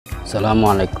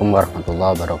Assalamualaikum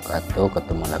warahmatullahi wabarakatuh.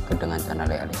 Ketemu lagi dengan channel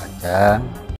Ali aja.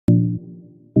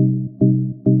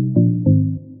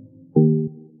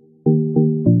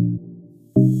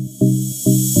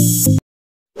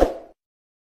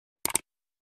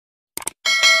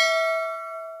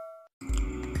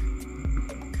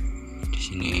 Di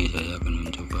sini saya akan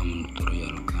mencoba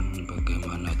menutorialkan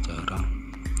bagaimana cara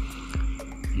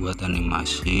buat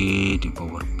animasi di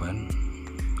Powerpoin.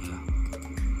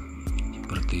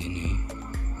 Seperti ini.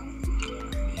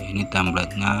 Ini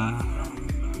templatenya,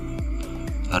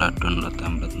 cara download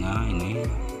templatenya ini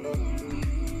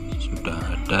sudah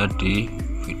ada di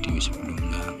video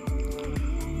sebelumnya.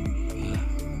 Ya,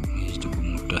 ini cukup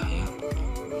mudah ya.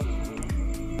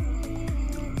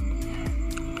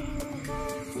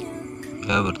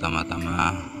 Ya,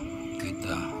 pertama-tama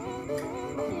kita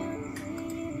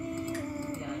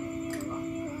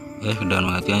sudah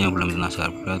mengerti. Yang belum pernah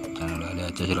subscribe channel Ali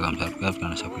aja silahkan subscribe,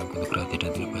 karena subscribe itu gratis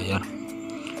dan tidak bayar.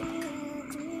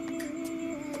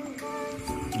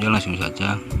 Ya, langsung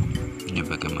saja. Ini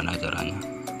bagaimana caranya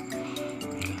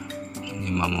ya. Ini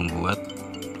mau membuat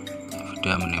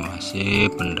video animasi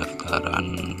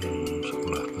pendaftaran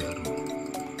sekolah baru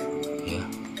ya.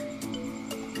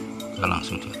 Kita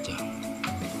langsung saja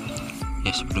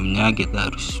ya. Sebelumnya kita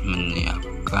harus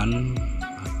menyiapkan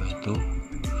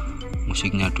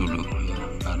musiknya dulu ya,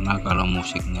 karena kalau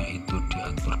musiknya itu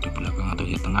diatur di belakang atau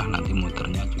di tengah, nanti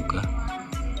muternya juga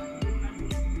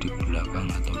di belakang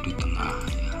atau di tengah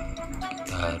ya.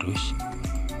 Kita harus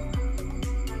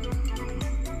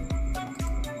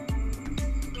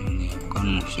menyiapkan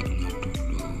musiknya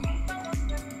dulu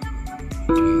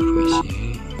di VC.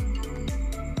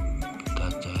 Kita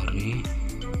cari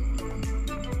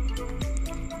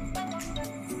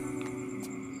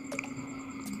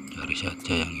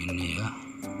saja yang ini ya,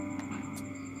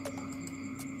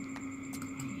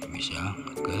 bisa.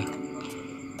 Oke,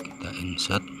 kita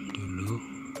insert dulu,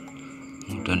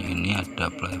 kemudian ini ada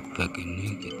playback,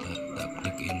 ini kita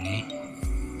klik ini.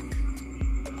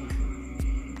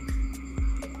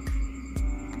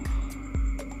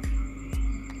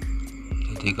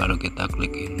 Jadi kalau kita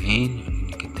klik ini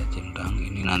kita centang,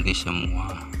 ini nanti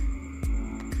semua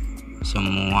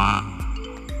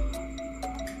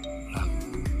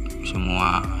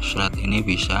slide ini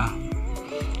bisa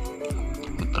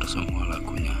putar semua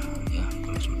lagunya ya.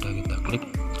 Kalau sudah kita klik,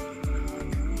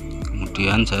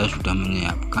 kemudian saya sudah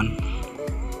menyiapkan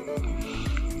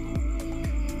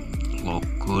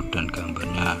logo dan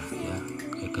gambarnya ya.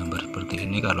 Kayak gambar seperti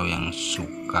ini. Kalau yang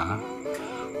suka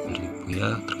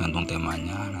ya, tergantung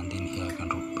temanya, nanti ini saya akan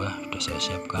rubah. Sudah saya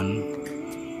siapkan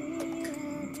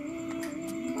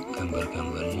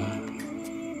gambar-gambarnya.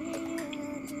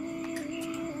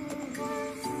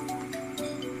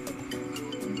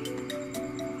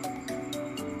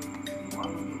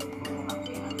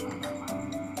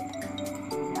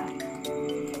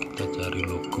 Kita cari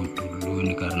logo dulu,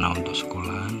 ini karena untuk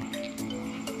sekolahan.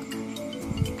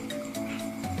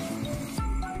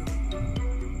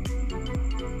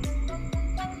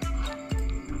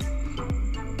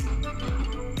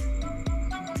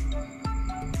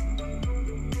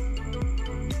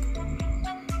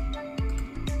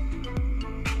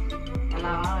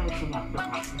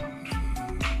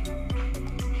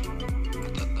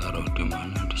 Kita taruh di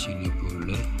mana? Di sini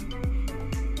boleh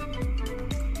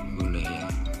ya.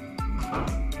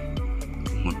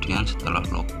 Kemudian setelah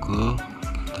logo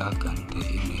kita ganti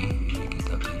ini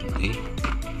kita ganti.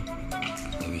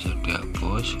 Kita bisa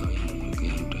dihapus yang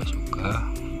mungkin udah suka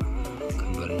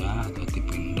gambarnya atau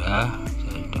dipindah.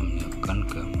 Saya sudah menyiapkan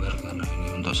gambar karena ini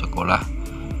untuk sekolah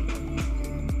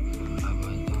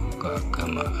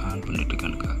keagamaan,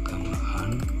 pendidikan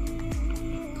keagamaan.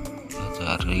 Kita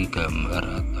cari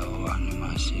gambar atau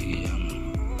animasi yang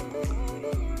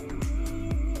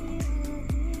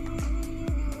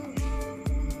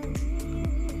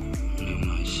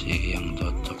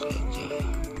cocok saja.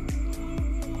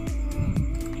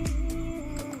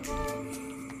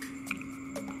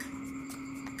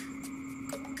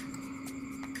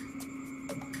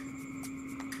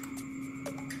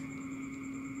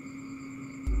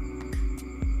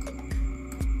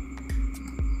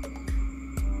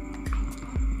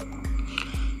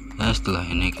 Nah, setelah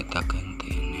ini kita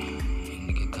ganti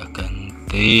ini kita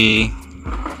ganti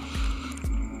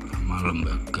nama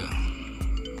lembaga.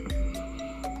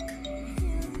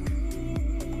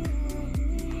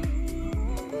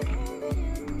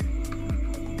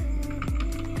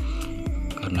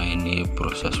 Karena ini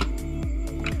proses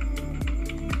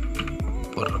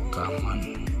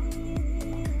perekaman,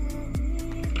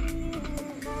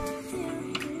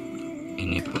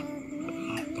 ini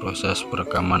proses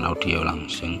perekaman audio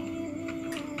langsung.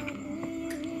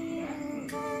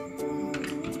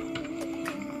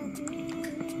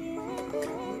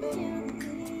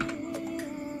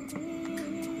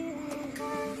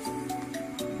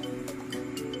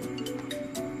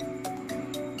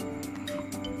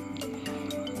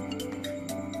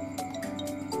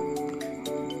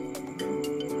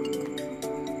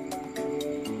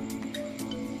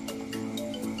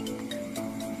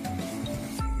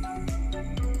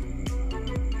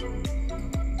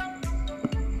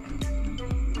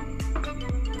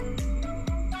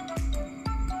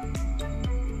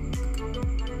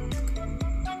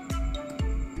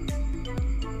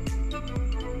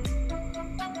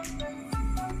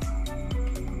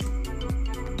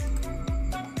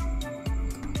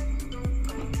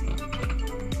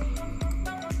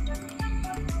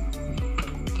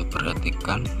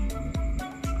 aktifkan.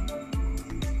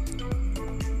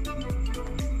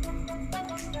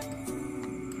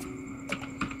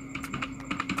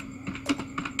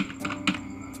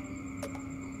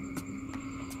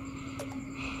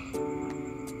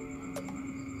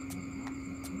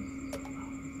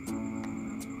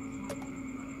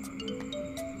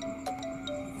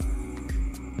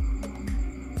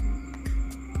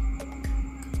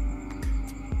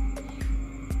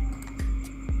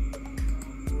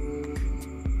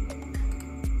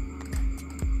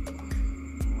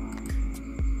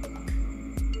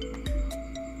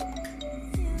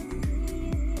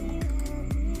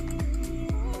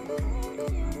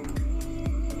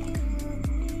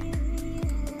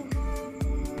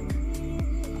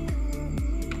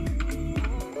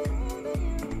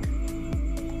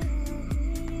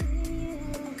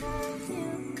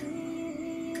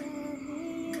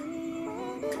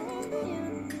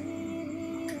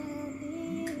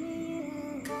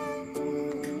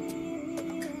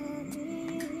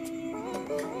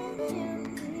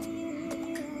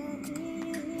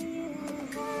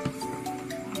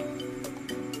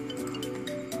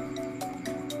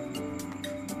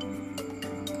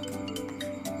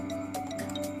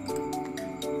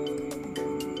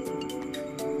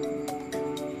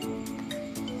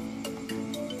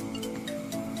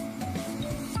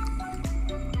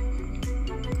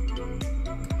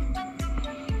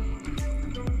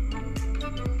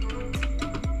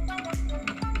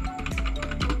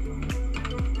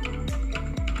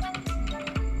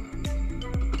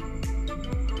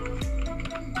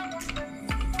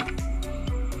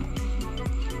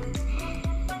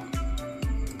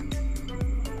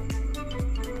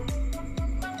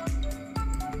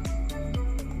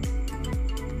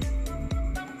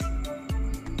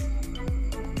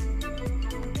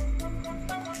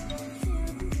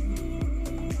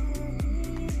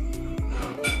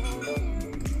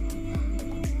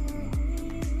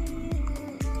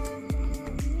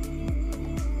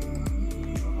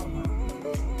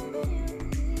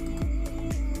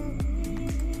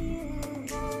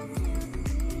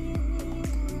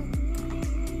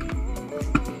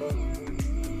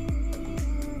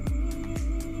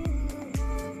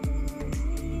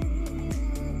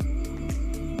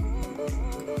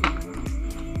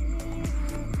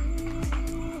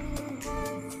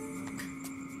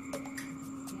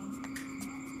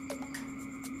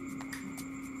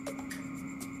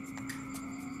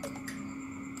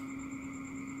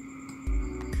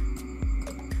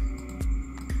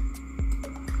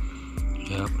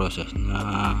 Ya,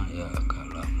 prosesnya ya agak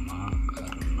lama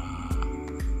karena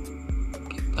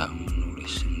kita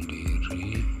menulis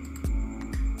sendiri.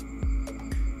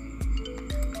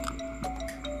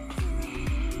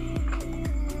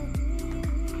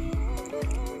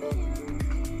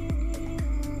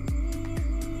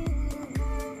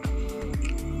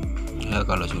 Ya,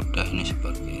 kalau sudah ini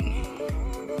seperti ini,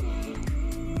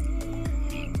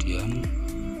 kemudian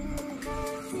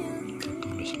kita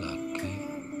tulis lagi.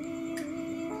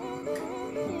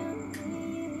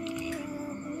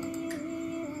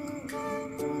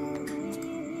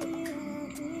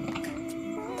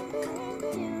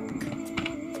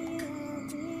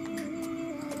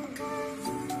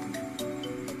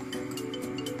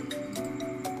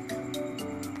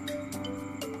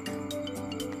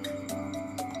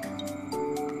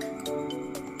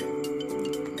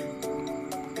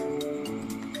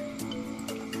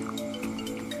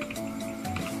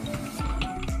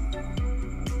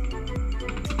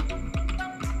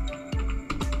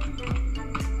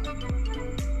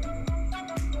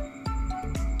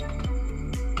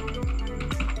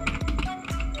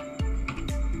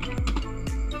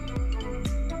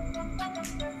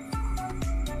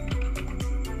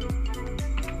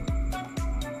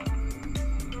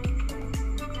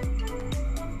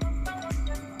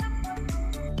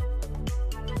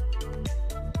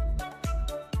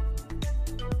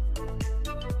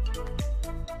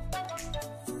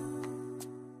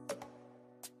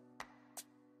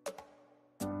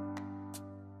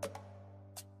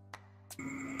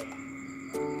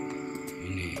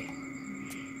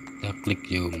 Kita klik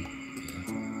zoom ya.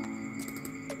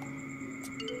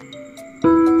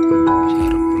 Bisa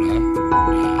reply. Nah,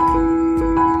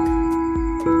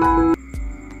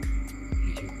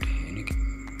 ini sudah. Ini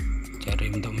cari,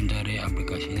 untuk mencari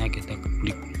aplikasinya kita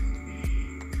klik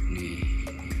ini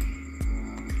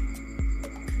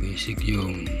basic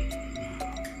zoom.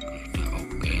 Sudah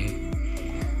oke.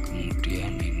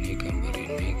 Kemudian ini gambar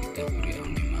ini kita beri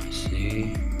animasi.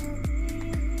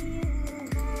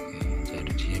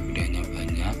 Videonya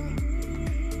banyak,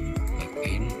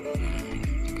 bagian. Nah,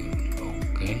 ini juga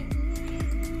oke.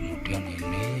 Kemudian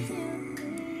ini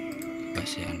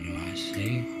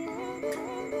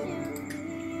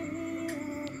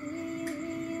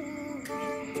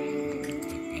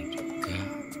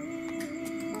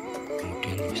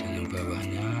Terus yang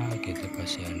bawahnya kita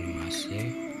kasih animasi.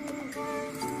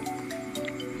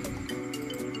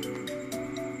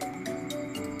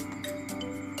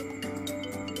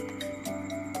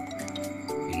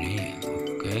 Ini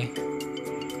oke.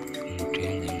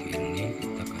 Kemudian yang ini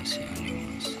kita kasih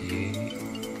animasi.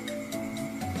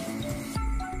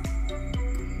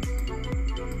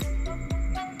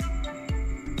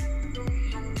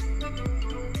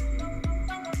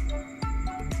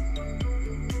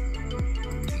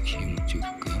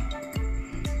 Juga,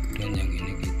 dan yang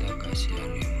ini kita kasih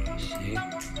animasi.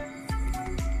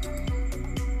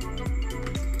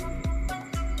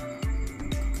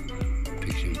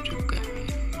 Zoom juga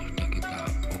ya. Sudah kita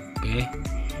oke,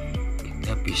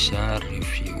 kita bisa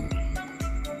review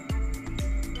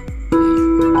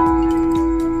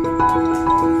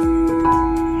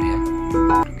ya,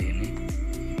 seperti ini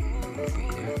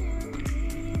lebihnya.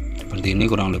 Seperti ini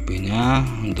kurang lebihnya.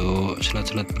 Untuk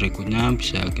slide-slide berikutnya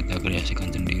bisa kita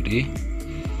kreasikan sendiri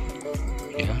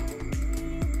ya.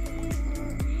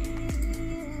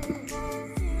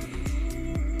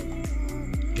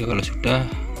 Ya, kalau sudah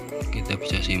kita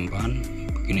bisa simpan.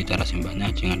 Begini cara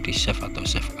simpannya, jangan di save atau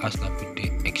save as, tapi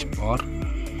di ekspor.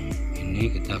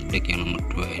 Ini kita klik yang nomor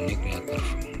 2 ini, creator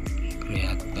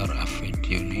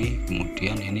video ini,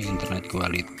 kemudian ini internet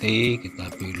quality kita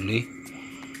pilih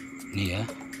ini ya,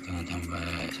 jangan sampai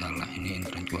salah. Ini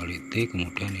internet quality,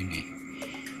 kemudian ini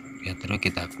creator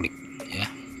kita klik ya.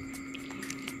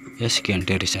 Ya, sekian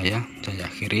dari saya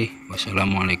akhiri.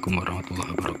 Wassalamualaikum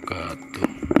warahmatullahi wabarakatuh.